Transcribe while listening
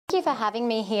Thank you for having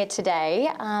me here today.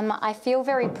 I feel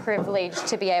very privileged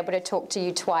to be able to talk to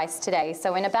you twice today.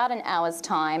 So in about an hour's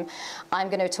time, I'm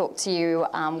going to talk to you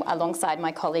alongside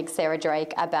my colleague Sarah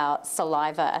Drake about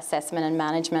saliva assessment and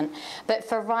management. But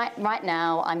for right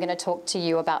now, I'm going to talk to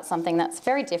you about something that's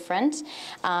very different,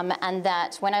 and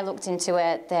that when I looked into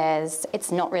it,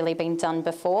 it's not really been done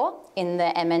before in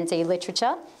the MND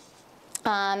literature.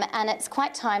 And it's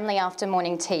quite timely after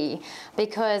morning tea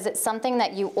because it's something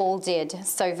that you all did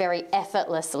so very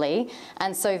effortlessly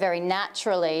and so very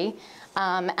naturally,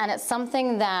 and it's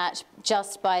something that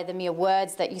just by the mere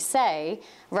words that you say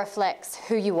reflects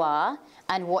who you are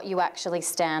and what you actually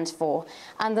stand for.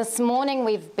 And this morning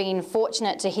we've been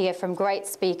fortunate to hear from great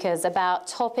speakers about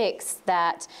topics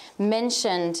that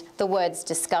mentioned the words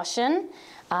discussion,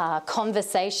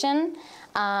 conversation,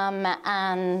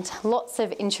 and lots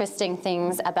of interesting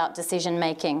things about decision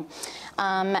making.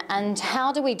 And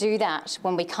how do we do that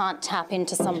when we can't tap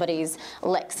into somebody's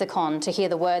lexicon to hear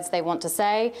the words they want to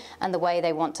say and the way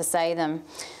they want to say them?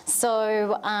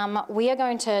 So we are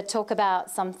going to talk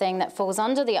about something that falls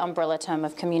under the umbrella term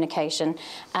of communication,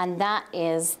 and that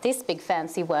is this big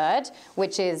fancy word,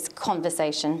 which is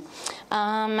conversation.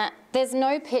 There's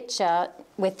no picture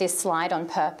with this slide on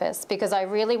purpose because I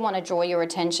really want to draw your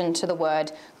attention to the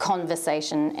word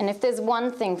conversation. And if there's one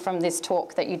thing from this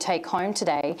talk that you take home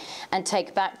today and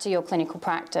take back to your clinical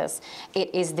practice,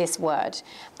 it is this word.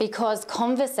 Because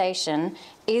conversation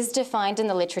is defined in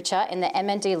the literature, in the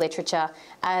MND literature,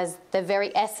 as the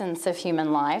very essence of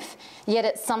human life, yet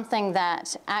it's something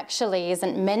that actually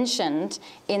isn't mentioned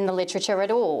in the literature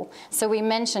at all. So we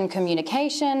mention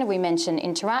communication, we mention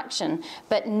interaction,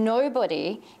 but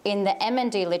nobody in the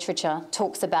MND literature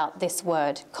talks about this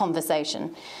word,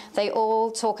 conversation. They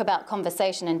all talk about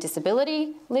conversation in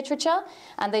disability literature,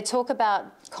 and they talk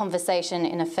about conversation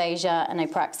in aphasia and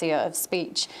apraxia of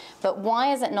speech. But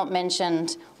why is it not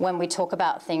mentioned when we talk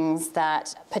about things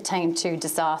that pertain to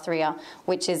dysarthria,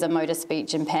 which is a motor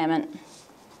speech impairment?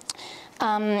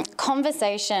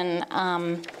 Conversation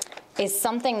is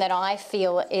something that I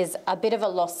feel is a bit of a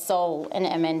lost soul in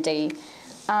MND.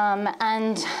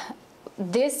 And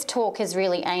this talk is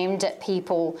really aimed at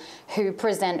people who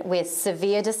present with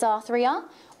severe dysarthria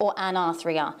or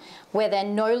anarthria, where they're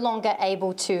no longer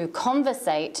able to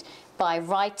conversate by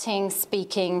writing,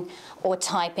 speaking, or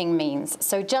typing means.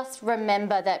 So just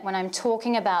remember that when I'm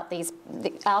talking about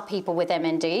our people with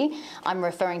MND, I'm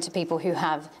referring to people who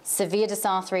have severe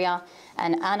dysarthria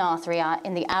and anarthria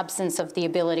in the absence of the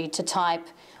ability to type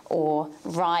or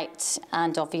write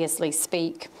and obviously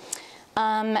speak.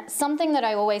 Something that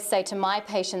I always say to my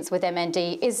patients with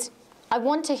MND is, I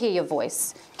want to hear your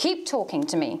voice. Keep talking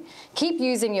to me. Keep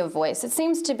using your voice. It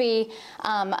seems to be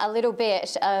a little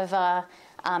bit of a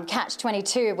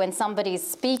catch-22 when somebody's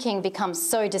speaking becomes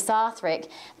so dysarthric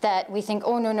that we think,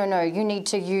 oh, no, no, no, you need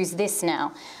to use this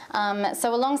now.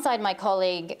 So alongside my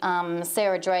colleague,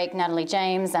 Sarah Drake, Natalie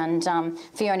James, and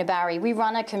Fiona Barry, we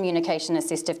run a communication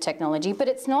assistive technology, but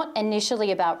it's not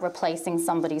initially about replacing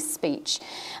somebody's speech.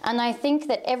 And I think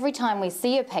that every time we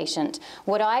see a patient,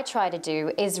 what I try to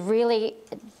do is really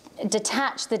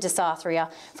detach the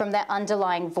dysarthria from their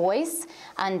underlying voice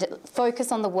and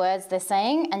focus on the words they're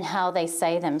saying and how they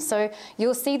say them. So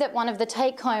you'll see that one of the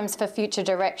take-homes for future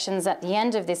directions at the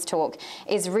end of this talk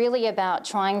is really about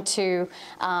trying to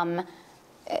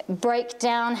break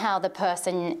down how the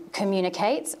person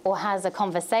communicates or has a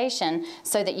conversation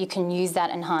so that you can use that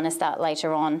and harness that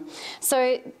later on.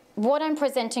 So what I'm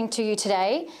presenting to you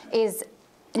today is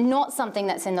not something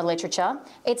that's in the literature.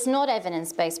 It's not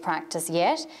evidence-based practice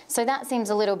yet, so that seems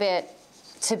a little bit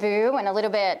taboo and a little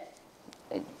bit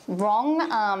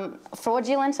wrong,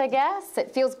 fraudulent, I guess.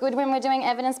 It feels good when we're doing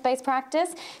evidence-based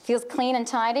practice, feels clean and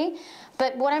tidy.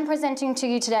 But what I'm presenting to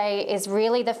you today is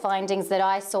really the findings that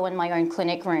I saw in my own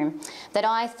clinic room, that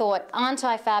I thought, aren't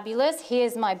I fabulous?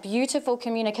 Here's my beautiful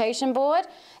communication board.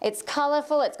 It's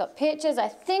colourful, it's got pictures. I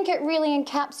think it really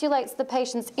encapsulates the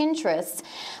patient's interests.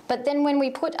 But then when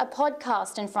we put a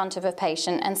podcast in front of a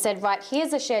patient and said, right,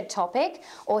 here's a shared topic,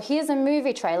 or here's a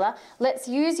movie trailer, let's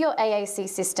use your AAC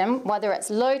system, whether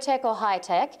it's low-tech or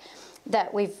high-tech,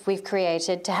 that we've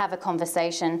created to have a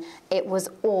conversation, it was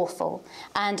awful.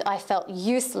 And I felt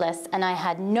useless and I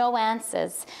had no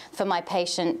answers for my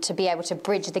patient to be able to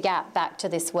bridge the gap back to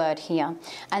this word here.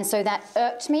 And so that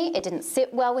irked me, it didn't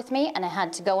sit well with me, and I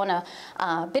had to go on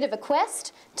a bit of a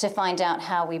quest to find out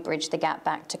how we bridge the gap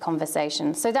back to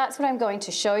conversation. So that's what I'm going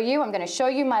to show you. I'm going to show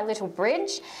you my little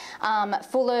bridge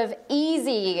full of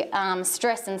easy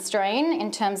stress and strain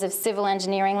in terms of civil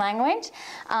engineering language.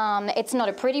 It's not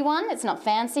a pretty one. It's it's not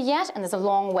fancy yet, and there's a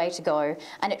long way to go.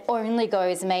 And it only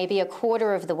goes maybe a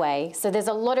quarter of the way. So there's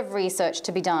a lot of research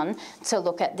to be done to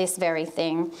look at this very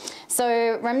thing.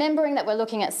 So remembering that we're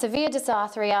looking at severe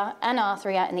dysarthria,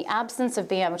 anarthria in the absence of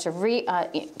being able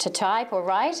to type or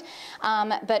write,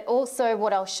 but also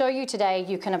what I'll show you today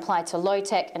you can apply to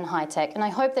low-tech and high-tech. And I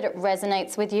hope that it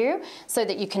resonates with you so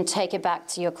that you can take it back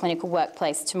to your clinical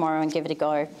workplace tomorrow and give it a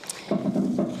go.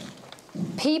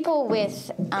 People with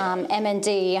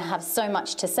MND have so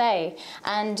much to say,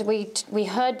 and we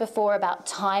heard before about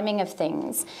timing of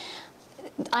things.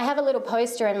 I have a little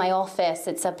poster in my office.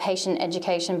 It's a patient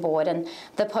education board, and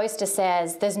the poster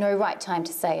says, "There's no right time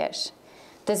to say it."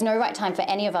 There's no right time for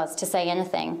any of us to say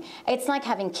anything. It's like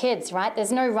having kids, right?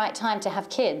 There's no right time to have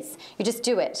kids. You just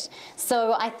do it.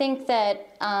 So I think that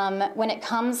when it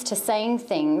comes to saying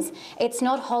things, it's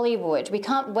not Hollywood. We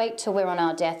can't wait till we're on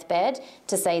our deathbed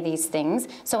to say these things.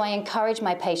 So I encourage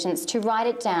my patients to write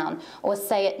it down or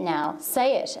say it now.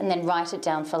 Say it and then write it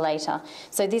down for later.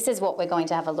 So this is what we're going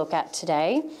to have a look at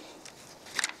today.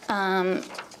 I'll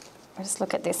just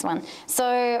look at this one. So,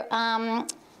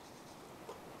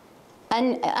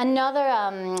 and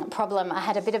another problem, I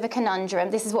had a bit of a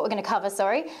conundrum. This is what we're going to cover,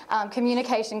 sorry.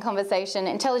 Communication, conversation,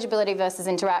 intelligibility versus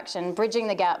interaction, bridging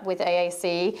the gap with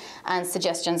AAC, and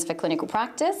suggestions for clinical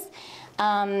practice.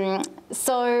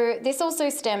 So this also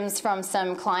stems from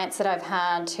some clients that I've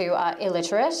had who are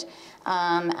illiterate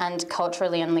and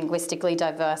culturally and linguistically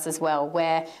diverse as well,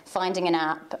 where finding an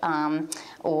app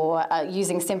or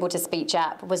using simple-to-speech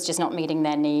app was just not meeting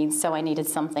their needs, so I needed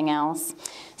something else.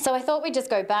 So I thought we'd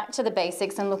just go back to the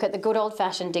basics and look at the good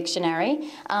old-fashioned dictionary.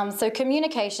 So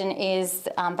communication is,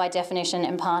 by definition,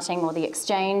 imparting or the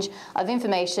exchange of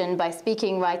information by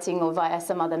speaking, writing, or via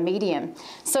some other medium.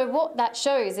 So what that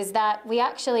shows is that we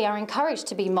actually are encouraged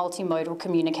to be multimodal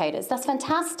communicators. That's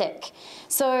fantastic.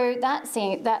 So that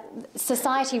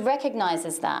society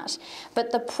recognizes that.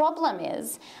 But the problem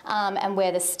is, and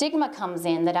where the stigma comes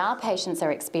in that our patients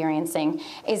are experiencing,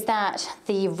 is that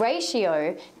the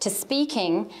ratio to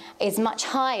speaking is much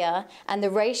higher and the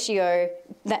ratio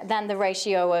than the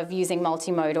ratio of using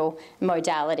multimodal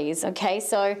modalities, okay?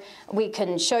 So we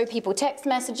can show people text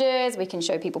messages, we can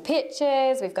show people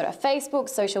pictures, we've got our Facebook,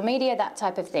 social media, that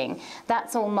type of thing.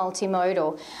 That's all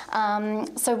multimodal.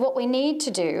 So what we need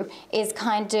to do is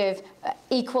kind of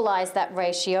equalize that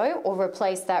ratio or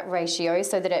replace that ratio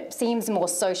so that it seems more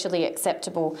socially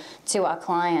acceptable to our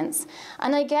clients.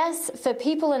 And I guess for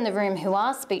people in the room who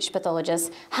are speech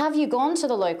pathologists, have you gone to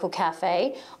the local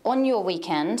cafe on your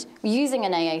weekend using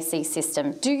an AAC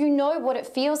system? Do you know what it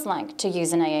feels like to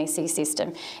use an AAC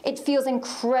system? It feels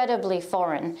incredibly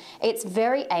foreign. It's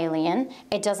very alien.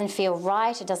 It doesn't feel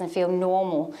right. It doesn't feel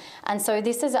normal. And so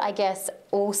this is, I guess,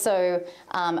 also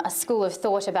a school of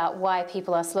thought about why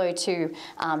people are slow to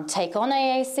take on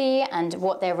AAC and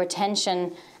what their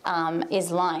retention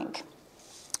is like.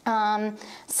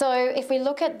 So if we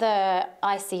look at the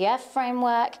ICF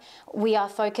framework, we are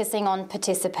focusing on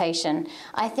participation.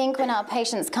 I think when our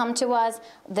patients come to us,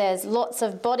 there's lots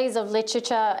of bodies of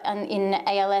literature in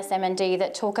ALS, MND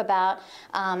that talk about,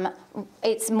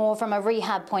 it's more from a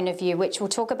rehab point of view, which we'll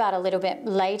talk about a little bit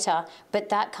later, but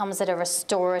that comes at a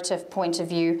restorative point of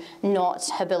view, not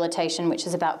habilitation, which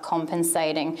is about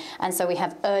compensating. And so we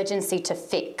have urgency to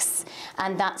fix,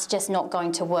 and that's just not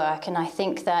going to work. And I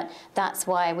think that that's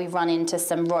why we run into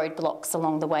some roadblocks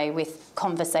along the way with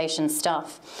conversation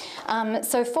stuff.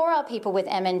 So for our people with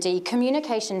MND,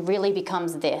 communication really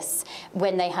becomes this: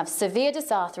 when they have severe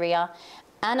dysarthria,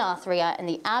 anarthria, in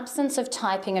the absence of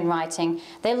typing and writing,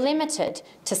 they're limited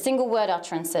to single word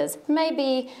utterances,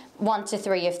 maybe 1 to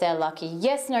 3 if they're lucky.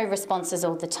 Yes, no responses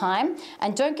all the time.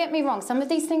 And don't get me wrong, some of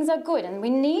these things are good and we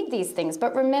need these things,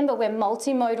 but remember, we're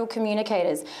multimodal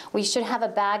communicators. We should have a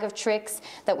bag of tricks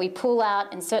that we pull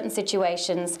out in certain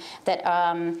situations that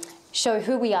show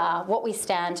who we are, what we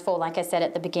stand for, like I said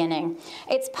at the beginning.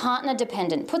 It's partner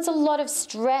dependent, puts a lot of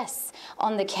stress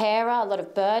on the carer, a lot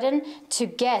of burden to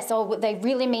guess, oh, they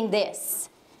really mean this.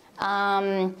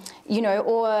 You know,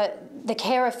 or the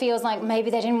carer feels like maybe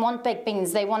they didn't want baked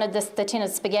beans, they wanted the tin of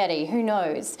spaghetti, who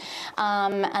knows?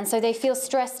 And so they feel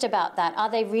stressed about that. Are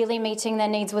they really meeting their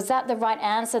needs? Was that the right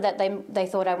answer that they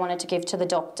thought I wanted to give to the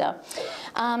doctor?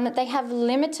 They have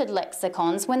limited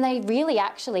lexicons when they really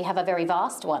actually have a very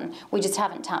vast one. We just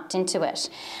haven't tapped into it.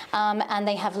 And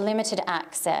they have limited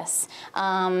access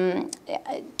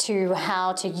to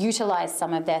how to utilize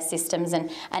some of their systems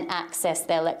and access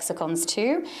their lexicons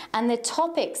too. and the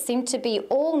topics seem to be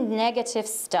all negative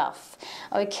stuff,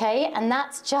 okay? And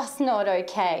that's just not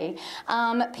okay.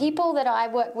 People that I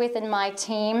work with in my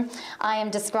team, I am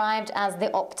described as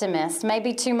the optimist,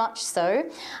 maybe too much so.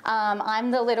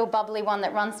 I'm the little bubbly one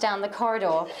that runs down the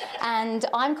corridor, and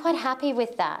I'm quite happy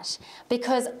with that,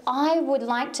 because I would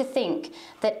like to think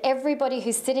that everybody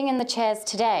who's sitting in the chairs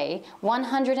today,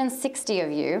 160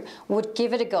 of you, would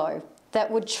give it a go, that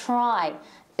would try.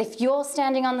 If you're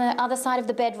standing on the other side of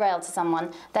the bed rail to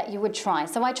someone, that you would try.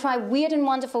 So I try weird and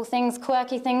wonderful things,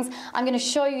 quirky things. I'm going to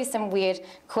show you some weird,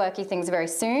 quirky things very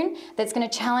soon that's going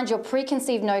to challenge your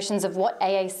preconceived notions of what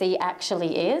AAC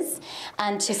actually is,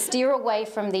 and to steer away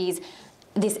from this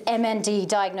MND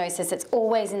diagnosis. It's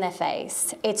always in their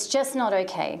face. It's just not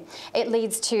okay. It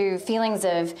leads to feelings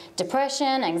of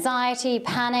depression, anxiety,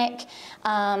 panic.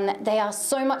 They are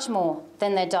so much more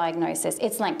than their diagnosis.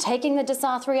 It's like taking the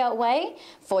dysarthria away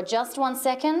for just 1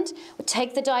 second,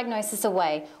 take the diagnosis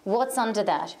away. What's under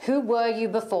that? Who were you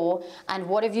before, and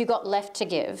what have you got left to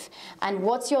give? And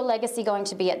what's your legacy going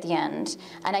to be at the end?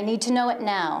 And I need to know it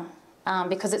now.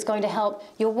 Because it's going to help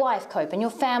your wife cope and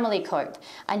your family cope,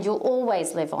 and you'll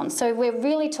always live on. So we're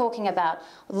really talking about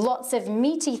lots of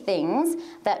meaty things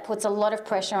that puts a lot of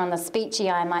pressure on the speechy,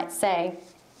 I might say.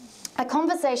 A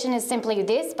conversation is simply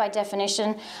this, by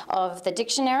definition of the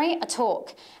dictionary, a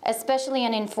talk, especially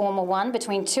an informal one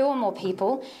between 2 or more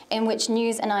people in which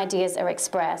news and ideas are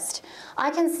expressed.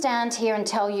 I can stand here and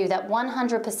tell you that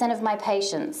 100% of my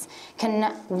patients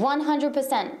can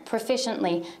 100%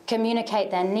 proficiently communicate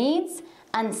their needs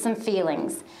and some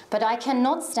feelings, but I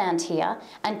cannot stand here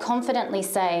and confidently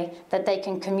say that they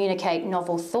can communicate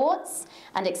novel thoughts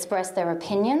and express their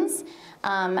opinions,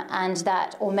 and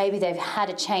that, or maybe they've had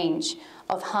a change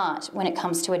of heart when it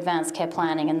comes to advanced care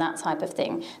planning and that type of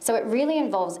thing. So it really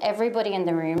involves everybody in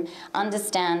the room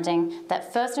understanding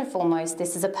that first and foremost,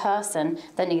 this is a person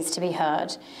that needs to be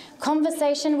heard.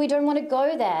 Conversation, we don't want to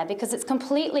go there because it's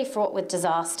completely fraught with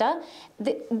disaster.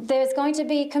 There's going to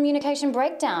be communication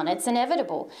breakdown. It's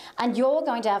inevitable. And you're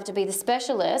going to have to be the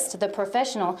specialist, the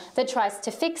professional that tries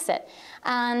to fix it.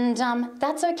 And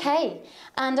that's okay.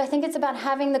 And I think it's about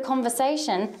having the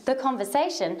conversation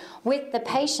with the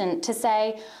patient to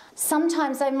say,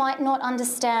 sometimes I might not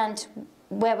understand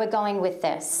where we're going with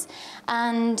this.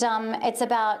 And it's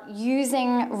about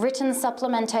using written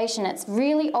supplementation. It's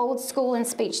really old school in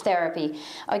speech therapy.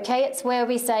 Okay, it's where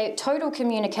we say total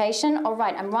communication. All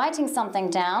right, I'm writing something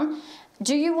down.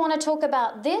 Do you want to talk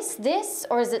about this,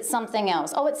 or is it something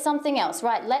else? Oh, it's something else.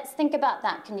 Right, let's think about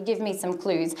that. Can you give me some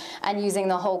clues? And using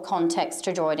the whole context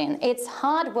to draw it in. It's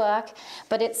hard work,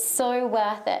 but it's so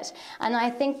worth it. And I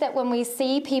think that when we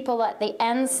see people at the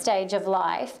end stage of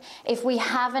life, if we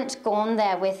haven't gone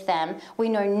there with them, we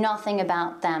know nothing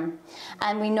about them.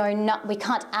 And we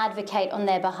can't advocate on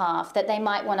their behalf, that they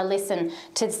might want to listen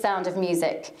to the sound of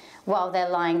music while they're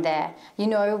lying there. You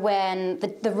know, when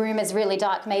the room is really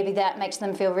dark, maybe that makes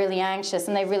them feel really anxious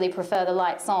and they really prefer the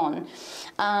lights on.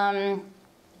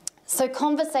 So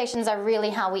conversations are really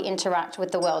how we interact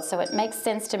with the world, so it makes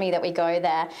sense to me that we go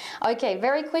there. Okay,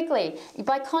 very quickly,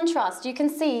 by contrast, you can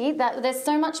see that there's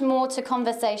so much more to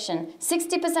conversation.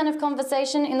 60% of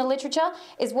conversation in the literature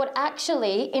is what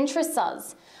actually interests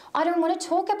us. I don't want to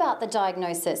talk about the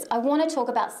diagnosis. I want to talk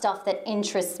about stuff that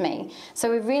interests me. So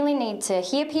we really need to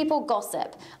hear people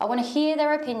gossip. I want to hear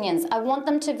their opinions. I want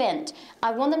them to vent.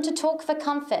 I want them to talk for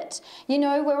comfort. You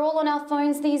know, we're all on our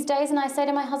phones these days, and I say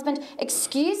to my husband,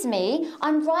 excuse me,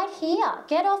 I'm right here.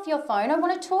 Get off your phone. I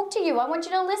want to talk to you. I want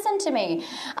you to listen to me.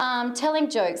 Telling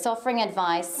jokes, offering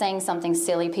advice, saying something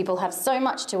silly. People have so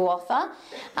much to offer.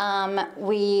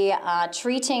 We are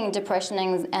treating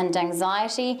depression and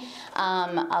anxiety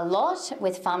a lot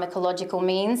with pharmacological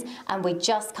means, and we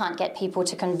just can't get people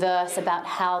to converse about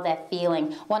how they're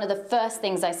feeling. One of the first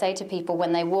things I say to people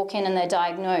when they walk in and they're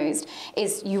diagnosed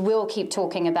is, you will keep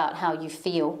talking about how you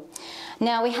feel.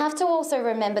 Now, we have to also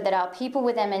remember that our people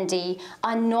with MND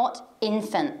are not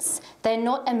infants. They're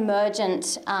not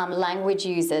emergent language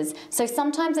users. So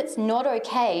sometimes it's not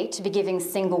okay to be giving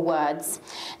single words.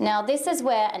 Now, this is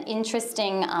where an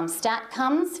interesting stat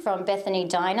comes from Bethany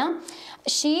Diner.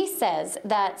 She says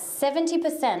that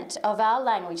 70% of our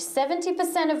language,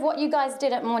 70% of what you guys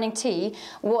did at morning tea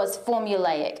was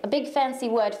formulaic, a big fancy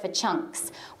word for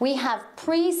chunks. We have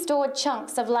pre-stored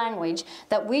chunks of language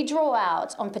that we draw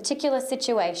out on particular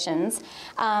situations.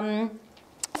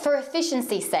 for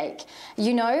efficiency's sake,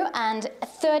 you know, and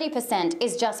 30%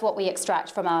 is just what we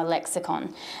extract from our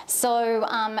lexicon. So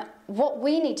what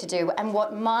we need to do, and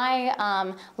what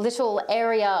my little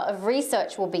area of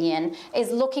research will be in,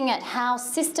 is looking at how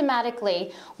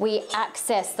systematically we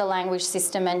access the language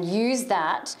system and use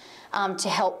that to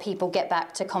help people get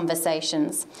back to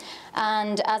conversations.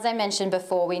 And as I mentioned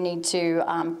before, we need to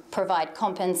provide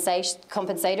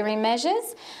compensatory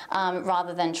measures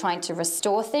rather than trying to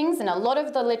restore things. And a lot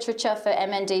of the literature for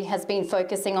MND has been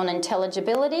focusing on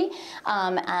intelligibility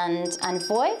and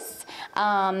voice.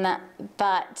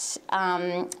 But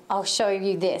I'll show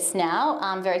you this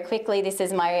now very quickly. This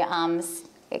is my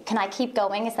can I keep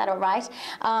going? Is that all right?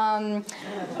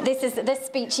 This is the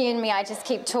speechy in me. I just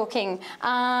keep talking.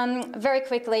 Very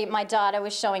quickly, my data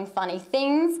was showing funny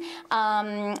things.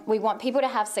 We want people to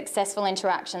have successful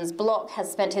interactions. Block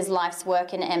has spent his life's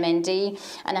work in MND,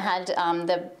 and I had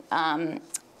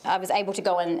I was able to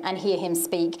go and hear him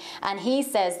speak, and he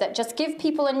says that just give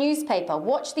people a newspaper,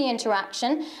 watch the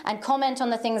interaction, and comment on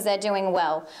the things they're doing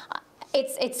well.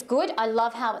 It's good. I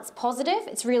love how it's positive.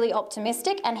 It's really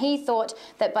optimistic. And he thought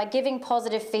that by giving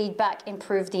positive feedback,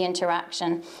 improved the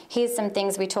interaction. Here's some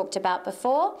things we talked about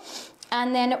before.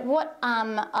 And then what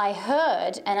I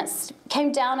heard, and it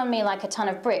came down on me like a ton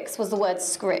of bricks, was the word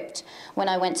script when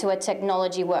I went to a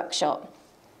technology workshop.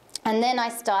 And then I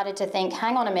started to think,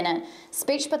 hang on a minute,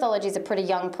 speech pathology is a pretty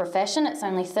young profession. It's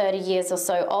only 30 years or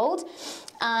so old.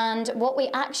 And what we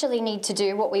actually need to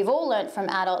do, what we've all learned from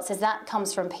adults, is that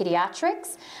comes from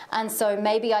pediatrics. And so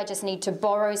maybe I just need to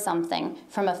borrow something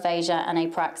from aphasia and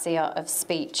apraxia of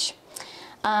speech.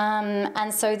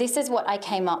 And so this is what I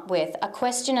came up with. A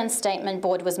question and statement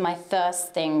board was my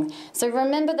first thing. So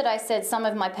remember that I said some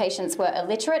of my patients were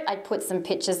illiterate. I'd put some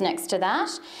pictures next to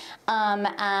that.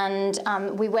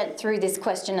 We went through this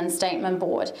question and statement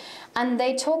board. And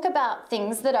they talk about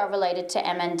things that are related to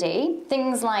MND.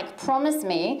 Things like, promise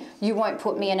me you won't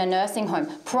put me in a nursing home.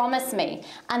 Promise me.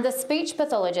 And the speech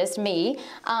pathologist, me,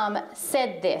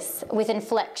 said this with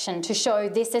inflection to show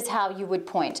this is how you would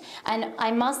point. And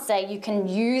I must say you can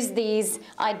use these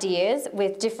ideas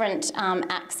with different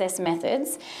access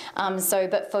methods.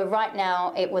 But for right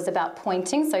now, it was about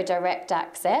pointing, so direct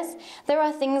access. There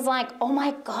are things like, oh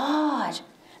my God,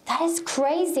 that is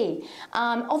crazy.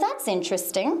 Oh, that's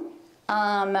interesting.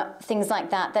 Things like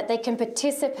that, that they can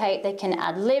participate, they can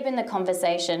ad-lib in the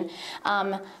conversation.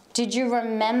 Did you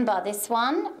remember this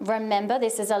one? Remember,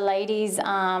 this is a lady's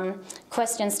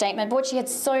question statement board. She had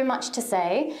so much to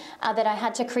say that I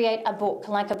had to create a book,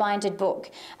 like a binded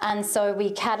book. And so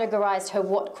we categorized her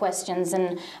what questions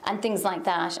and things like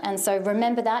that. And so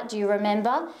remember that. Do you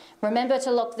remember? Remember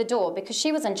to lock the door, because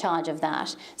she was in charge of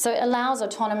that. So it allows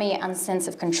autonomy and sense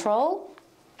of control.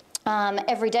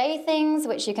 Everyday things,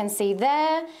 which you can see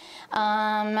there.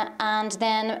 And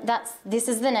then this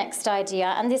is the next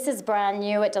idea, and this is brand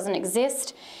new. It doesn't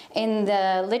exist in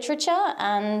the literature,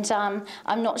 and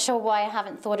I'm not sure why I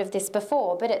haven't thought of this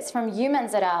before, but it's from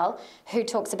Humans et al., who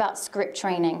talks about script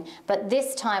training. But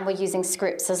this time we're using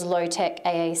scripts as low-tech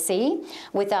AAC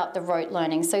without the rote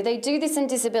learning. So they do this in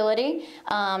disability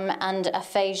and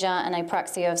aphasia and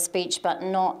apraxia of speech, but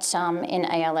not in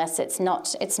ALS. It's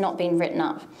not been written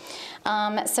up.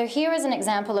 So here is an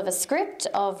example of a script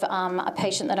of a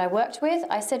patient that I worked with.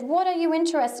 I said, what are you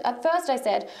interested? At first I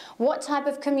said, what type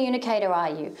of communicator are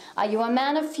you? Are you a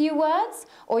man of few words,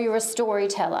 or you're a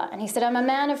storyteller? And he said, I'm a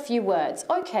man of few words.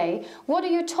 Okay, what are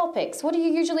your topics? What do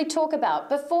you usually talk about?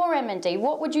 Before MND,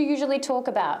 what would you usually talk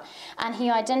about? And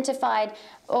he identified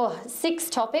 6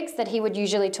 topics that he would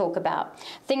usually talk about.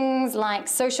 Things like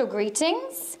social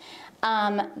greetings,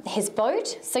 his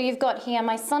boat. So you've got here,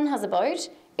 my son has a boat.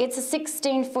 It's a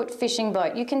 16-foot fishing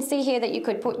boat. You can see here that you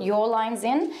could put your lines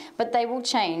in, but they will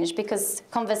change because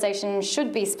conversation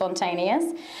should be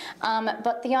spontaneous.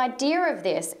 But the idea of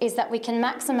this is that we can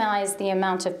maximize the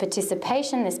amount of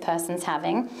participation this person's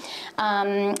having,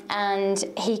 and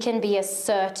he can be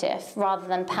assertive rather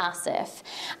than passive.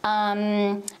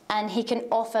 And he can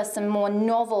offer some more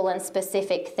novel and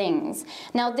specific things.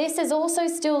 Now, this is also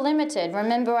still limited.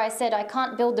 Remember I said I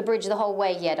can't build the bridge the whole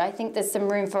way yet. I think there's some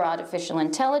room for artificial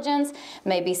intelligence,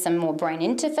 maybe some more brain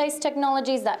interface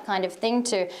technologies, that kind of thing,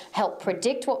 to help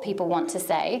predict what people want to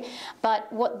say.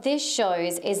 But what this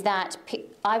shows is that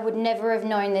I would never have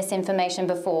known this information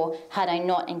before had I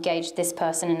not engaged this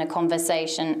person in a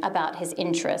conversation about his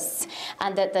interests,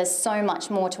 and that there's so much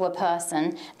more to a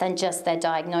person than just their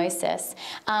diagnosis.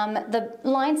 The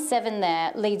line 7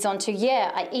 there leads on to,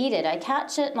 yeah, I eat it, I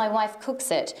catch it, my wife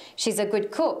cooks it, she's a good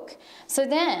cook. So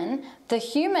then the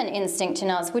human instinct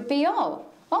in us would be, oh,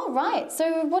 Oh, right,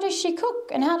 so what does she cook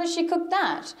and how does she cook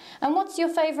that? And what's your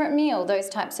favourite meal? Those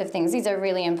types of things. These are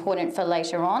really important for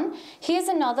later on. Here's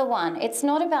another one. It's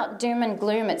not about doom and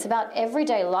gloom. It's about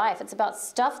everyday life. It's about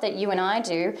stuff that you and I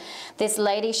do. This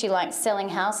lady, she likes selling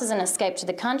houses and escaped to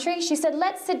the country. She said,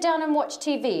 let's sit down and watch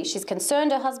TV. She's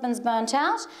concerned her husband's burnt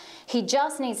out. He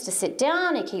just needs to sit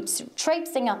down. He keeps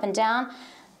traipsing up and down.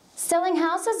 Selling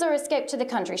houses or escape to the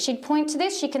country? She'd point to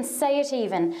this, she can say it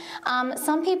even.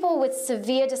 Some people with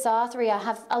severe dysarthria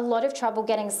have a lot of trouble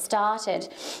getting started.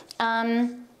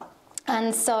 And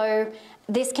so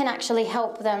this can actually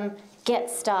help them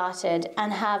get started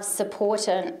and have support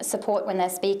when they're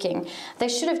speaking. They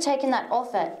should have taken that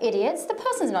offer. Idiots, the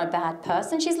person's not a bad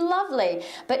person, she's lovely,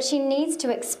 but she needs to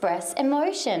express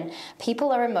emotion.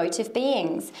 People are emotive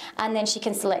beings, and then she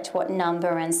can select what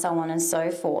number and so on and so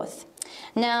forth.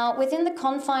 Now, within the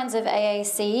confines of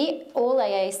AAC, all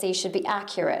AAC should be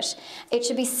accurate. It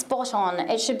should be spot on,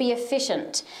 it should be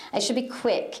efficient, it should be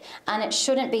quick, and it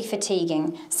shouldn't be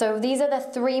fatiguing. So these are the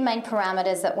three main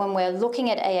parameters that when we're looking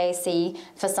at AAC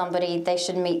for somebody, they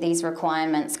should meet these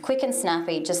requirements. Quick and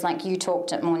snappy, just like you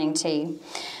talked at morning tea.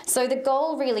 So the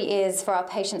goal really is for our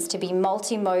patients to be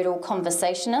multimodal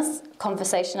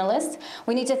conversationalists.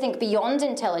 We need to think beyond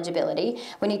intelligibility.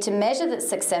 We need to measure the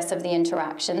success of the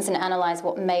interactions and analyze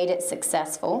what made it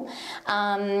successful.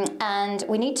 And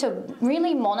we need to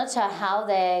really monitor how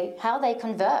they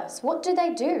converse. What do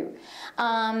they do?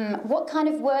 What kind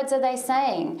of words are they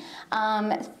saying?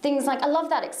 Things like, I love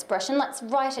that expression, let's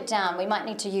write it down. We might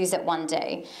need to use it one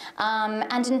day.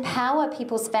 And empower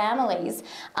people's families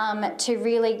to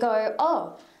really go,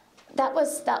 oh, that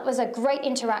was a great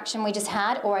interaction we just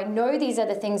had, or I know these are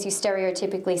the things you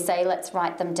stereotypically say, let's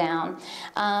write them down.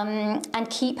 And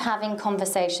keep having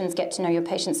conversations, get to know your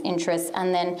patient's interests,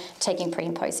 and then taking pre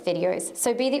and post videos.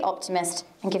 So be the optimist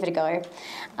and give it a go.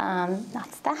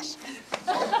 That's that.